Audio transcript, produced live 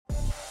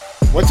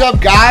What's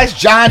up, guys?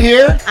 John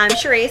here. I'm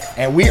Charisse.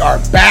 And we are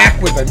back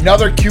with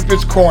another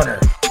Cupid's Corner.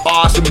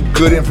 Awesome,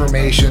 good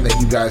information that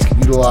you guys can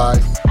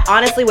utilize.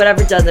 Honestly,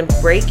 whatever doesn't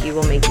break you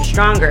will make you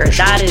stronger.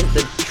 That is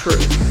the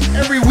truth.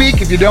 Every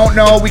week, if you don't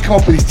know, we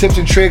come up with these tips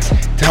and tricks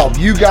to help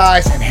you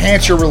guys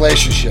enhance your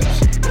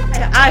relationships.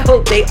 I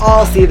hope they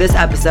all see this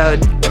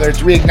episode. Whether it's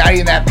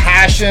reigniting that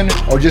passion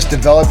or just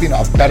developing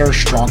a better,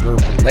 stronger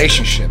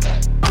relationship.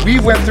 We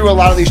went through a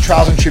lot of these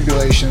trials and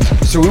tribulations,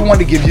 so we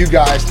wanted to give you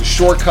guys the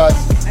shortcuts.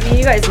 I mean,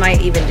 you guys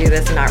might even do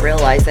this and not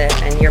realize it,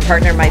 and your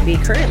partner might be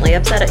currently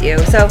upset at you.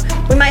 So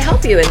we might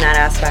help you in that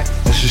aspect.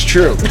 This is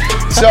true.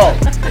 So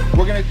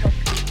we're going to...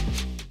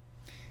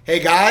 Hey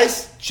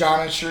guys,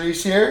 John and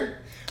Charisse here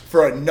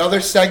for another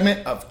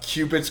segment of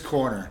Cupid's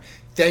Corner.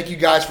 Thank you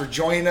guys for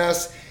joining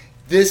us.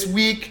 This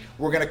week,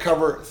 we're going to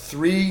cover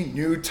 3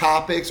 new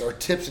topics or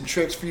tips and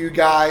tricks for you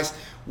guys.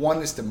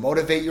 1 is to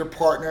motivate your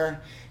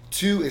partner.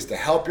 2 is to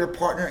help your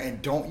partner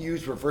and don't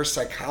use reverse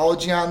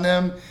psychology on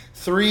them.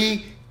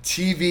 3,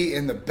 TV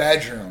in the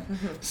bedroom.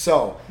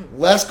 So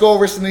let's go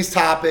over some of these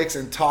topics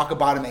and talk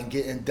about them and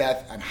get in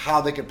depth on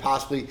how they could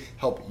possibly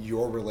help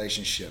your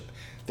relationship.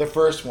 The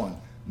first one,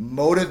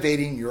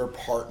 motivating your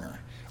partner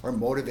or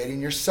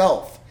motivating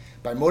yourself.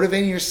 By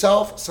motivating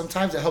yourself,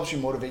 sometimes it helps you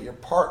motivate your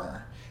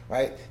partner.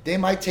 Right? They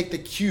might take the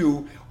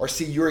cue or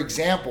see your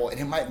example and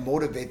it might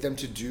motivate them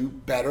to do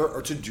better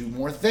or to do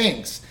more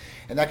things.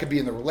 And that could be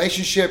in the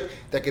relationship,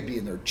 that could be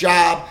in their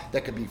job,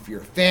 that could be for your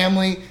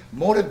family.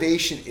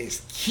 Motivation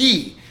is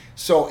key.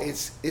 So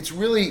it's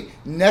really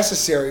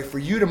necessary for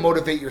you to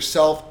motivate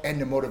yourself and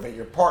to motivate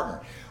your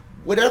partner.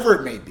 Whatever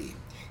it may be.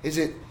 Is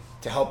it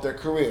to help their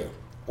career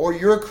or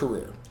your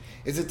career?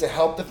 Is it to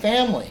help the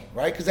family,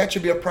 right? Because that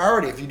should be a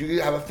priority if you do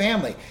have a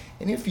family.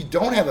 And if you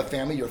don't have a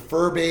family, your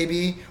fur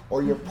baby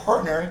or your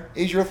partner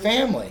is your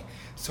family.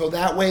 So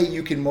that way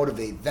you can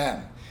motivate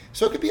them.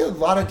 So it could be a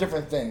lot of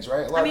different things,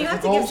 right? I mean, you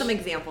have to give some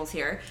examples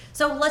here.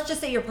 So let's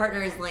just say your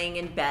partner is laying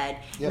in bed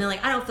and they're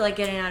like, I don't feel like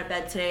getting out of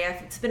bed today.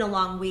 It's been a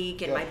long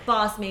week and my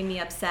boss made me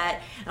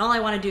upset. And all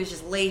I want to do is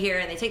just lay here.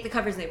 And they take the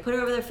covers and they put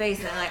it over their face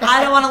and they're like,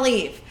 I don't want to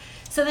leave.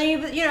 So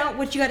then you know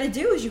what you got to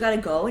do is you got to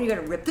go and you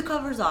got to rip the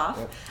covers off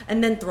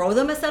and then throw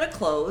them a set of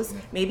clothes.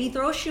 Maybe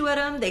throw a shoe at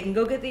them. They can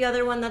go get the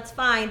other one. That's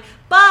fine.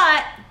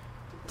 But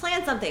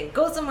plan something.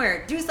 Go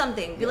somewhere. Do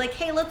something. Be like,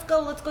 hey, let's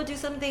go do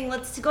something.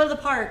 Let's go to the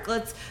park.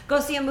 Let's go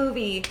see a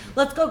movie.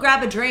 Let's go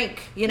grab a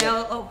drink. You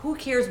know, who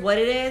cares what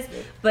it is?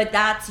 But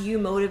that's you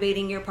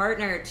motivating your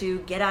partner to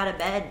get out of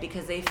bed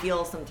because they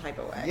feel some type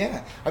of way.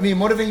 Yeah. I mean,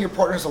 motivating your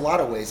partner is a lot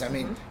of ways. I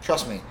mean,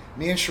 trust me.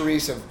 Me and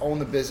Charisse have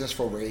owned the business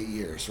for over 8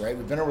 years, right?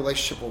 We've been in a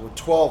relationship over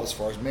 12 as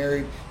far as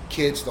married,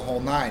 kids, the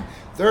whole 9.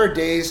 There are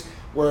days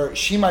where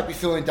she might be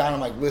feeling down. I'm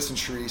like, listen,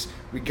 Charisse,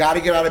 we got to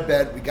get out of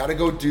bed. We got to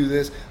go do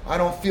this. I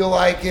don't feel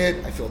like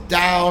it. I feel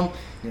down.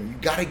 You know, you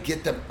got to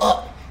get them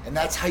up. And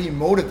that's how you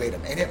motivate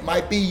them. And it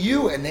might be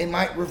you, and they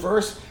might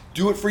reverse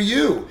do it for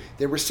you.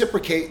 They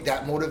reciprocate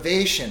that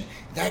motivation.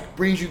 That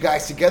brings you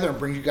guys together and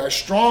brings you guys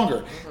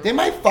stronger. They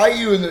might fight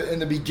you in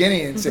the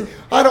beginning and say,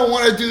 I don't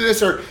want to do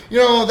this, or, you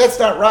know, that's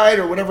not right,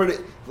 or whatever it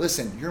is.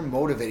 Listen, you're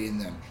motivating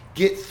them.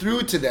 Get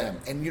through to them.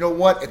 And you know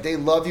what? If they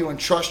love you and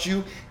trust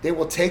you, they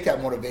will take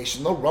that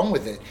motivation. They'll run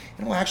with it.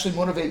 And it will actually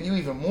motivate you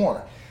even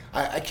more.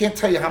 I can't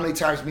tell you how many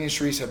times me and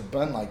Charisse have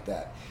been like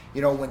that.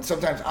 You know, when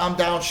sometimes I'm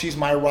down, she's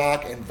my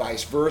rock, and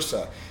vice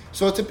versa.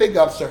 So it's a big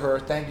ups to her.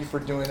 Thank you for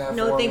doing that for me.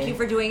 No, thank you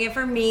for doing it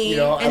for me. You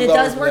know, and it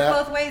does work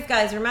both ways,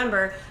 guys.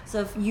 Remember, so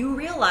if you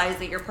realize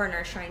that your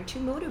partner is trying to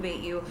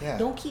motivate you,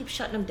 don't keep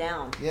shutting them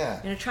down.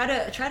 Yeah. You know, try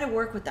to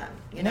work with them.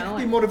 You know, it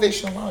can be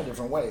motivation in a lot of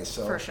different ways.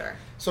 So for sure.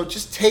 So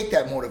just take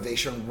that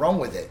motivation, run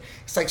with it.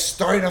 It's like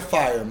starting a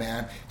fire,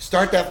 man.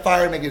 Start that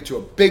fire, make it to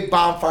a big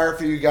bonfire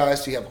for you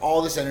guys, so you have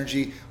all this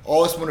energy,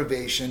 all this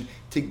motivation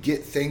to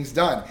get things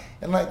done.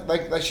 And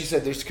like she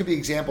said, there could be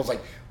examples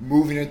like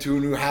moving into a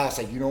new house,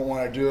 like you don't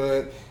want to do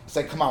it. It's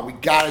like, come on, we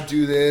got to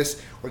do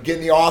this. Or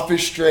getting the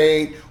office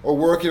straight, or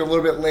working a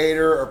little bit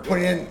later, or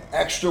putting in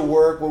extra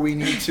work where we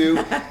need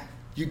to.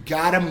 You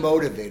got to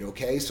motivate,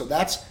 okay? So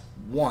that's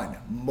 1,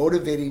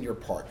 motivating your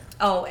partner.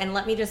 Oh, and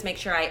let me just make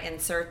sure I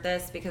insert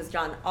this because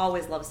John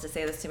always loves to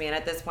say this to me, and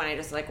at this point I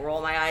just like roll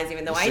my eyes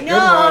even though I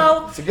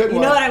know. It's a good one.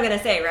 You know what I'm going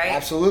to say, right?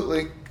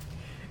 Absolutely.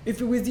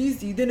 If it was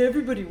easy, then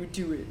everybody would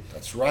do it.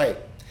 That's right.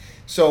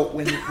 So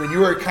when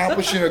you are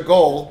accomplishing a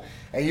goal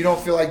and you don't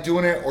feel like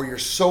doing it, or you're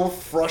so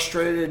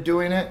frustrated at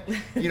doing it,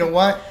 you know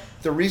what?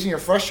 The reason you're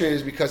frustrated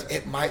is because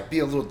it might be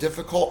a little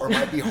difficult or it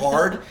might be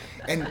hard,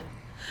 and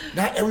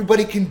not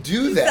everybody can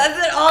do that. He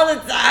says it all the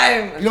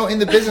time. You know, in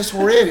the business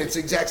we're in, it's the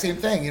exact same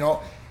thing. You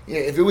know,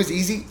 if it was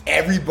easy,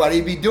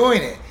 everybody'd be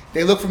doing it.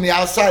 They look from the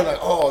outside like,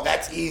 oh,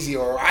 that's easy,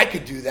 or I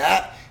could do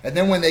that. And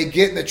then when they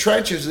get in the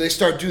trenches and they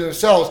start doing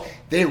themselves,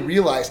 they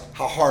realize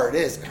how hard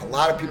it is. And a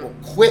lot of people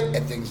quit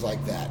at things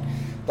like that.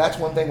 That's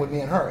one thing with me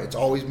and her. It's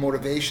always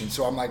motivation.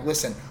 So I'm like,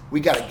 listen, we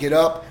got to get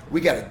up.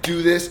 We got to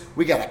do this.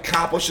 We got to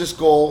accomplish this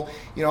goal.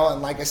 You know,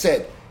 and like I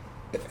said,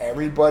 if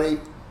everybody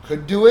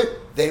could do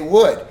it, they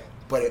would.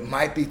 But it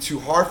might be too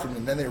hard for them.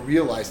 And then they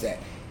realize that.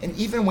 And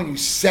even when you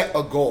set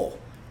a goal,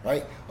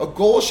 right? A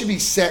goal should be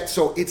set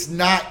so it's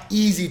not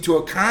easy to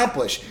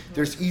accomplish.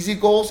 There's easy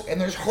goals and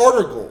there's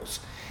harder goals.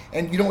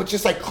 And it's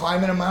just like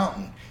climbing a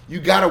mountain. You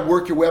got to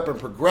work your way up and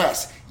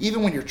progress.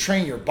 Even when you're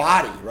training your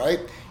body, right?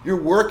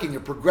 You're working,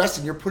 you're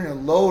progressing, you're putting a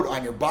load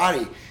on your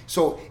body.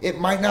 So it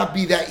might not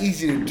be that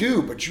easy to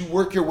do, but you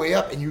work your way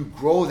up and you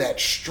grow that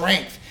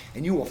strength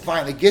and you will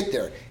finally get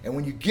there. And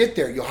when you get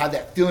there, you'll have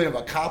that feeling of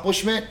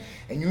accomplishment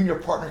and you and your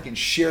partner can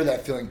share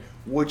that feeling,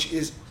 which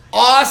is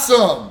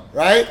awesome,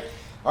 right?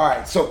 All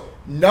right, so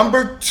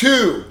number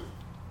 2.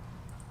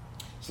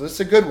 So this is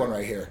a good one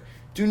right here.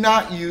 Do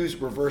not use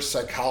reverse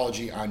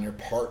psychology on your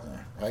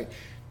partner, right?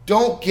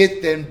 Don't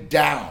get them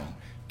down.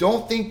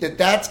 Don't think that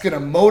that's going to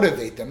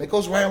motivate them. It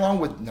goes right along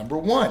with number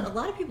 1. A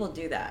lot of people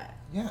do that.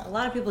 Yeah. A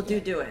lot of people do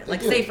it.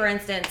 Like, say, for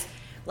instance,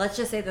 let's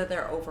just say that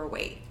they're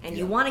overweight and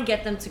you want to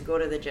get them to go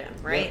to the gym,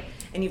 right? Yeah.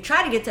 And you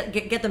try to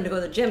get them to go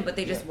to the gym, but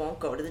they just won't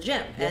go to the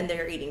gym. Yeah. And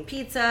they're eating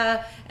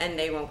pizza and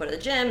they won't go to the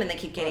gym and they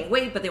keep gaining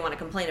weight, but they want to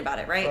complain about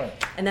it, right?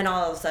 And then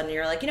all of a sudden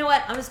you're like, you know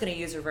what? I'm just going to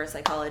use reverse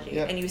psychology.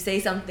 And you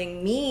say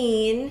something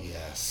mean.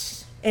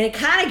 Yes. And it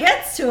kind of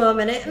gets to them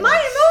and it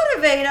might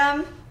motivate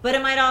them. But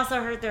it might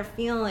also hurt their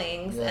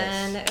feelings,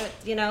 and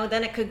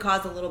then it could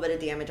cause a little bit of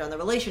damage on the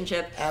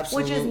relationship,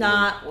 which is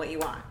not what you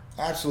want.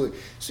 Absolutely.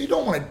 So you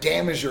don't want to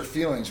damage their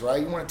feelings,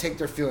 right? You want to take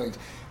their feelings.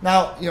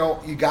 Now,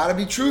 you got to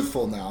be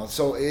truthful now.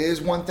 So it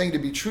is one thing to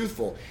be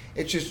truthful.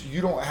 It's just you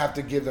don't have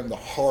to give them the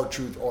hard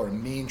truth or a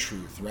mean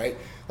truth, right?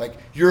 Like,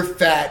 you're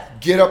fat,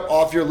 get up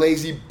off your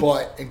lazy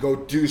butt and go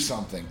do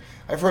something.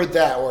 I've heard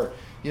that. Or,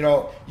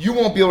 you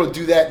won't be able to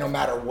do that no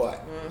matter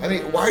what. Mm-hmm. I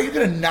mean, why are you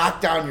going to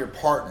knock down your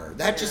partner?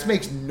 That just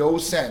makes no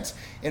sense.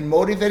 And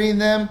motivating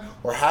them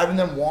or having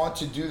them want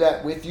to do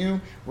that with you,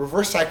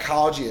 reverse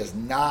psychology is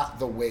not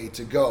the way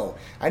to go.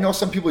 I know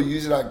some people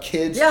use it on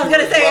kids. Yeah, I was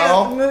going to say,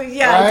 right?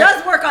 It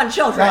does work on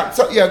children.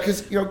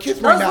 Because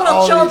kids might not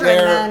all be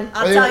there. Man,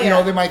 I'll tell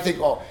you. They might think,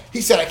 oh,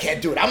 he said I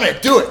can't do it. I'm going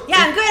to do it. Yeah,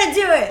 I'm going to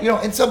do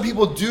it. And some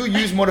people do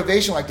use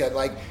motivation like that.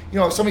 Like,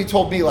 if somebody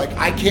told me, like,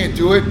 I can't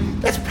do it,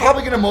 that's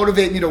probably going to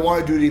motivate me to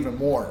want to do it even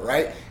more,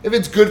 right? If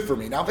it's good for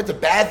me. Now, if it's a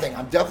bad thing,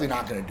 I'm definitely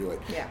not going to do it.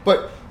 Yeah.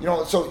 But,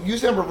 so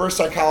using reverse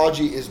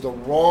psychology is the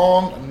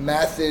wrong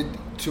method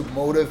to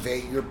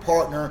motivate your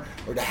partner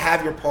or to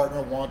have your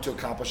partner want to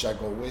accomplish that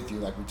goal with you,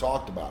 like we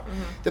talked about.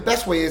 Mm-hmm. The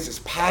best way is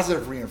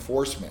positive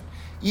reinforcement.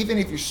 Even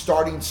if you're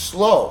starting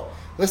slow.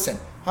 Listen,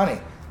 honey,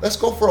 let's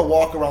go for a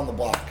walk around the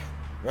block,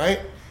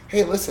 right?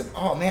 Hey, listen,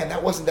 oh man,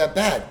 that wasn't that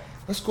bad.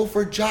 Let's go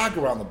for a jog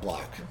around the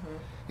block.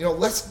 Mm-hmm.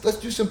 Let's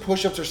do some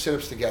push-ups or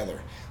sit-ups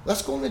together.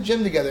 Let's go in the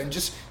gym together and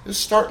just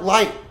start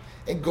light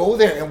and go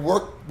there and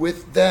work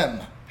with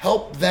them.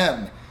 Help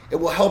them. It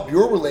will help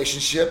your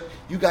relationship.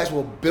 You guys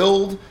will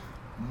build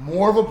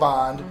more of a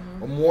bond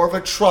or more of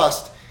a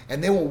trust,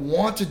 and they will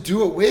want to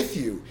do it with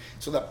you.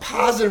 So that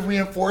positive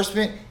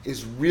reinforcement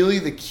is really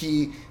the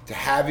key to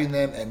having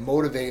them and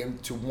motivating them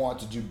to want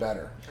to do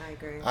better. I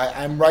agree.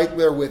 I'm right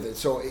there with it.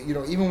 So,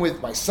 even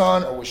with my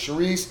son or with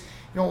Charisse,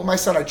 with my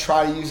son, I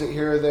try to use it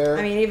here or there.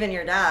 I mean, even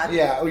your dad.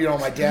 Yeah,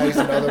 my daddy's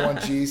another one,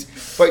 geez.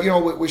 But,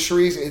 with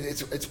Charisse,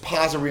 it's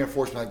positive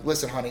reinforcement. Like,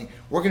 listen, honey,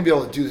 we're going to be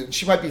able to do this. And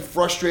she might be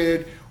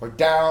frustrated or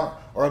down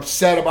or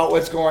upset about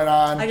what's going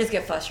on. I just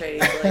get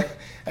frustrated easily.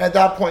 And at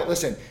that point,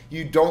 listen,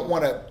 you don't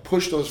want to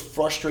push those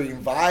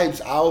frustrating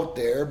vibes out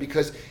there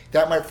because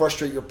that might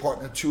frustrate your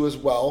partner too as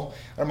well.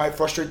 Or it might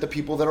frustrate the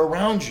people that are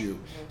around you.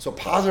 Mm-hmm. So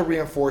positive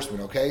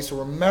reinforcement, okay? So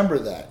remember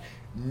that.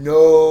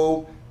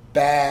 No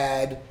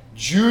bad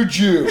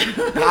juju.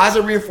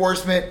 Positive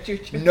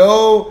reinforcement.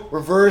 No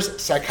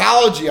reverse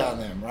psychology on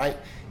them, right?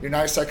 You're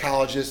not a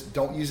psychologist.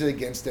 Don't use it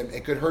against them.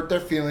 It could hurt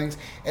their feelings,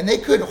 and they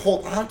could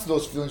hold on to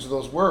those feelings with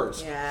those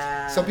words.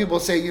 Yeah. Some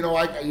people say,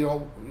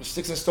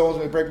 sticks and stones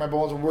may break my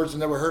bones, and words will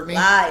never hurt me.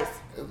 Lies.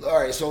 All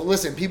right. So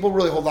listen, people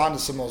really hold on to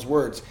some of those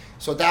words.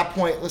 So at that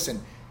point,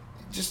 listen,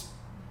 just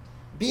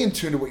be in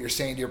tune to what you're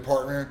saying to your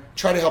partner.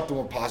 Try to help them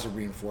with positive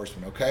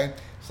reinforcement. Okay.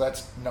 So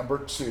that's number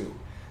 2.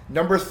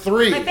 Number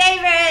 3. My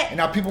favorite. And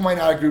now people might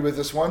not agree with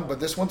this one,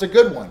 but this one's a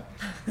good one.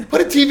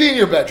 Put a TV in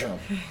your bedroom.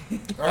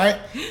 All right?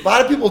 A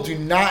lot of people do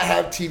not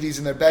have TVs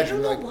in their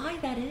bedroom. I don't know why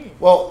that is.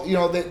 Well,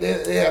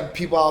 they have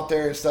people out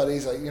there in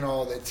studies like,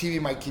 that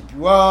TV might keep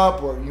you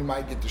up or you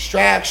might get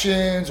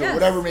distractions or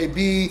whatever it may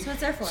be. That's what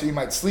it's there for. So you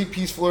might sleep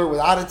peacefully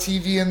without a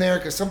TV in there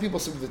because some people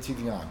sleep with the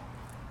TV on.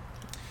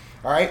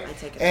 All right. I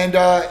take it. And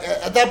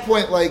at that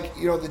point,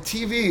 the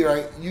TV,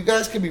 right? You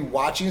guys could be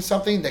watching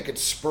something that could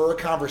spur a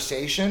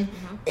conversation.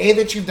 Mm-hmm. A,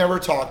 that you've never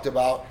talked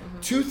about.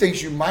 Mm-hmm. 2,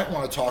 things you might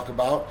want to talk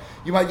about.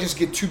 You might just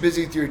get too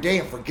busy with your day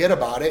and forget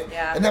about it.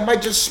 Yeah. And that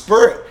might just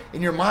spur it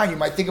in your mind. You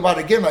might think about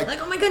it again, like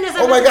oh my goodness,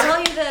 I want to tell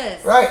you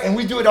this. Right. And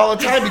we do it all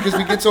the time because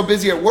we get so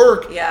busy at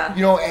work. Yeah.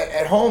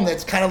 At home,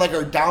 that's kind of like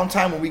our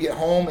downtime when we get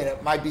home, and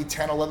it might be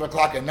 10, 11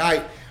 o'clock at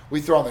night.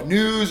 We throw on the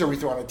news or we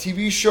throw on a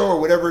TV show or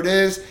whatever it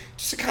is,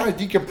 just to kind of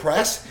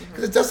decompress,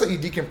 because it does let you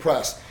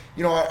decompress.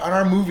 On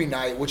our movie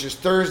night, which is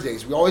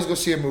Thursdays, we always go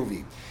see a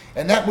movie.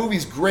 And that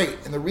movie's great.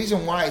 And the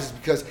reason why is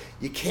because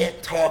you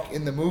can't talk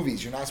in the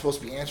movies. You're not supposed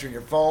to be answering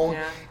your phone.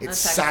 Yeah, it's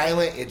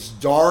silent. It's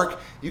dark.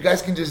 You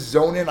guys can just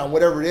zone in on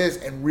whatever it is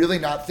and really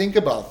not think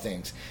about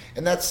things.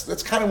 And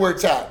that's kind of where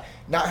it's at.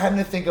 Not having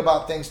to think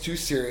about things too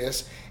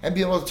serious and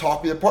being able to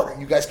talk with your partner.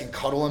 You guys can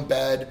cuddle in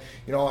bed.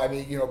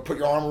 Put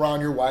your arm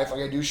around your wife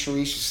like I do.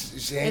 Sharice,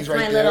 she hangs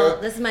right there.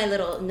 This is my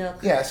little nook.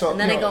 Yeah, so and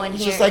then I go in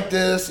it's here. just like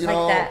this, like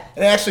that.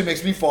 and it actually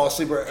makes me fall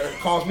asleep, or it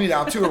calms me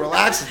down too, it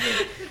relaxes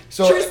me.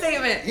 So, true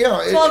statement.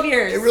 12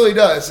 years. It really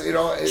does.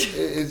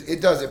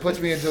 It does. It puts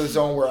me into a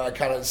zone where I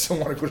kind of just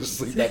want to go to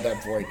sleep at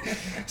that point.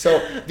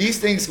 So these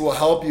things will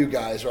help you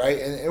guys, right?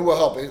 And it will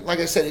help. Like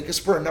I said, it can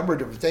spur a number of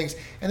different things.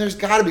 And there's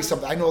got to be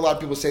something. I know a lot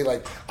of people say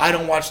like, I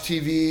don't watch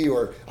TV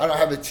or I don't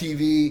have a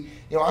TV.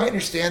 I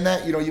understand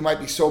that. You might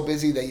be so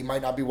busy that you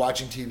might not be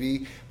watching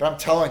TV. But I'm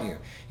telling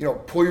you,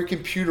 pull your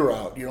computer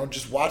out.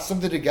 Just watch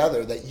something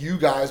together that you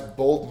guys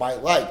both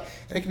might like.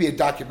 And it could be a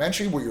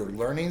documentary where you're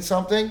learning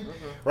something,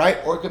 right?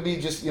 Or it could be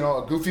just,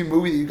 a goofy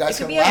movie that you guys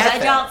can laugh at. It could be a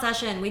veg out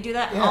session. We do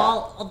that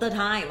all the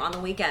time on the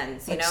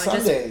weekends, like and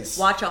Sundays. just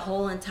watch a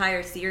whole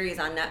entire series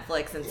on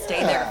Netflix and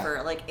stay there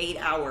for like 8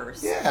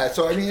 hours. Yeah,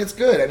 so it's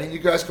good. You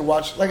guys can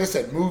watch, like I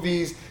said,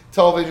 movies,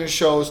 television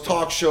shows,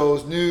 talk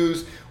shows,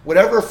 news,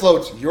 whatever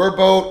floats your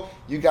boat,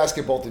 you guys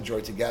can both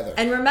enjoy together.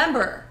 And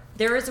remember,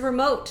 there is a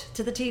remote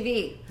to the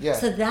TV. Yeah.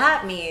 So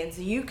that means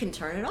you can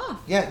turn it off.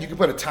 Yeah, you can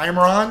put a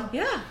timer on.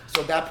 Yeah.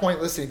 So at that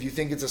point, listen, if you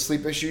think it's a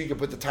sleep issue, you can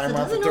put the timer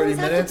on for 30 It doesn't always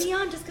minutes. have to be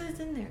on just because it's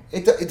in there.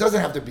 It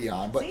doesn't have to be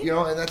on, but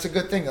and that's a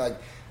good thing. Like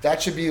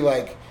that should be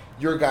like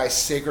your guys'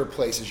 sacred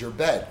place is your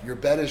bed. Your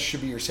bed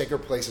should be your sacred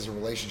place as a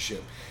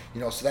relationship.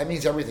 So that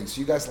means everything. So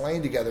you guys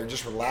laying together and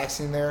just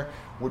relaxing there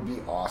would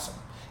be awesome.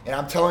 And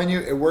I'm telling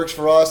you, it works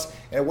for us,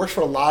 and it works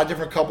for a lot of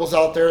different couples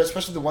out there,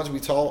 especially the ones we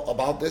tell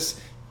about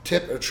this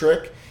tip or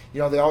trick.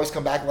 They always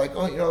come back like,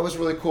 oh, it was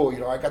really cool.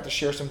 I got to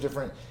share some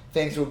different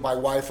things with my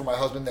wife or my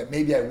husband that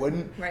maybe I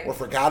wouldn't or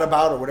forgot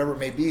about or whatever it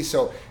may be.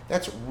 So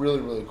that's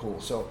really, really cool.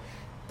 So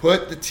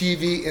put the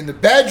TV in the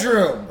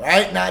bedroom,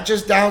 right? Not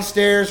just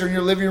downstairs or in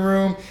your living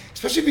room,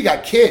 especially if you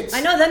got kids.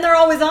 I know, then they're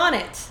always on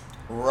it.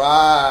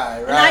 Right.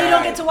 And now you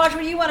don't get to watch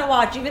what you want to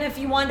watch, even if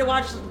you wanted to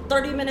watch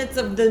 30 minutes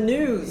of the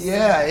news.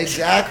 Yeah,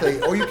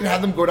 exactly. Or you can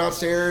have them go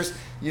downstairs.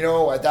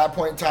 At that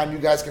point in time, you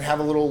guys can have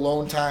a little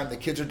alone time. The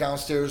kids are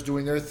downstairs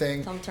doing their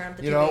thing. Don't turn up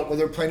the TV. Whether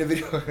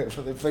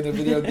they're playing a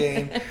video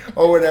game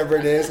or whatever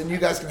it is, and you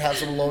guys can have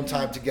some alone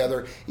time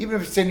together, even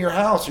if it's in your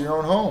house or your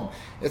own home.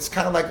 It's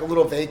kind of like a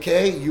little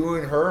vacay. You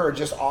and her are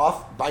just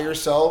off by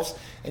yourselves,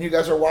 and you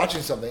guys are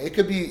watching something. It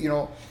could be,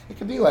 it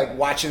could be like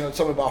watching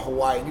something about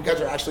Hawaii, and you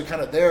guys are actually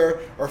kind of there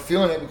or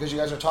feeling it because you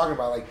guys are talking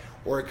about like.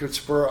 Or it could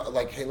spur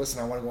like, hey,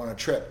 listen, I want to go on a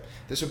trip.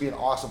 This would be an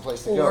awesome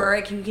place to go. Or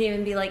it can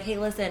even be like, hey,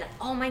 listen,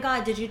 oh my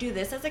God, did you do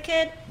this as a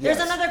kid? Yes.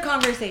 There's another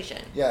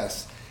conversation.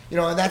 Yes.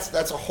 And that's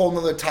a whole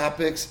nother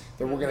topics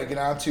that we're going to get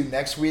on to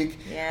next week.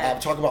 Yeah.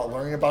 Talk about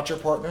learning about your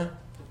partner,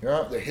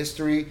 their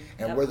history,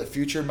 and where the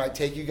future might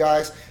take you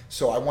guys.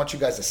 So I want you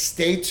guys to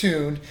stay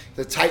tuned.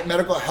 The Titan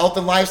Medical Health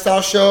and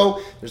Lifestyle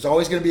Show. There's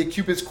always going to be a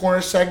Cupid's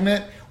Corner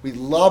segment. We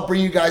love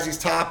bringing you guys these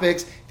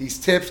topics, these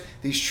tips,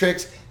 these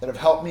tricks that have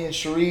helped me and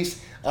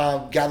Sharice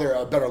gather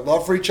a better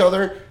love for each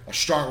other, a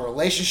stronger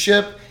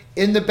relationship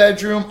in the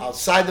bedroom,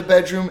 outside the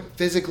bedroom,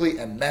 physically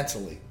and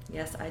mentally.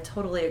 Yes, I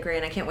totally agree,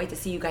 and I can't wait to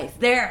see you guys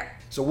there.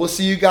 So we'll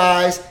see you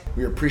guys.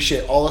 We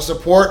appreciate all the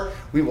support.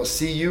 We will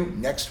see you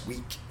next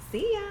week.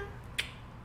 See ya.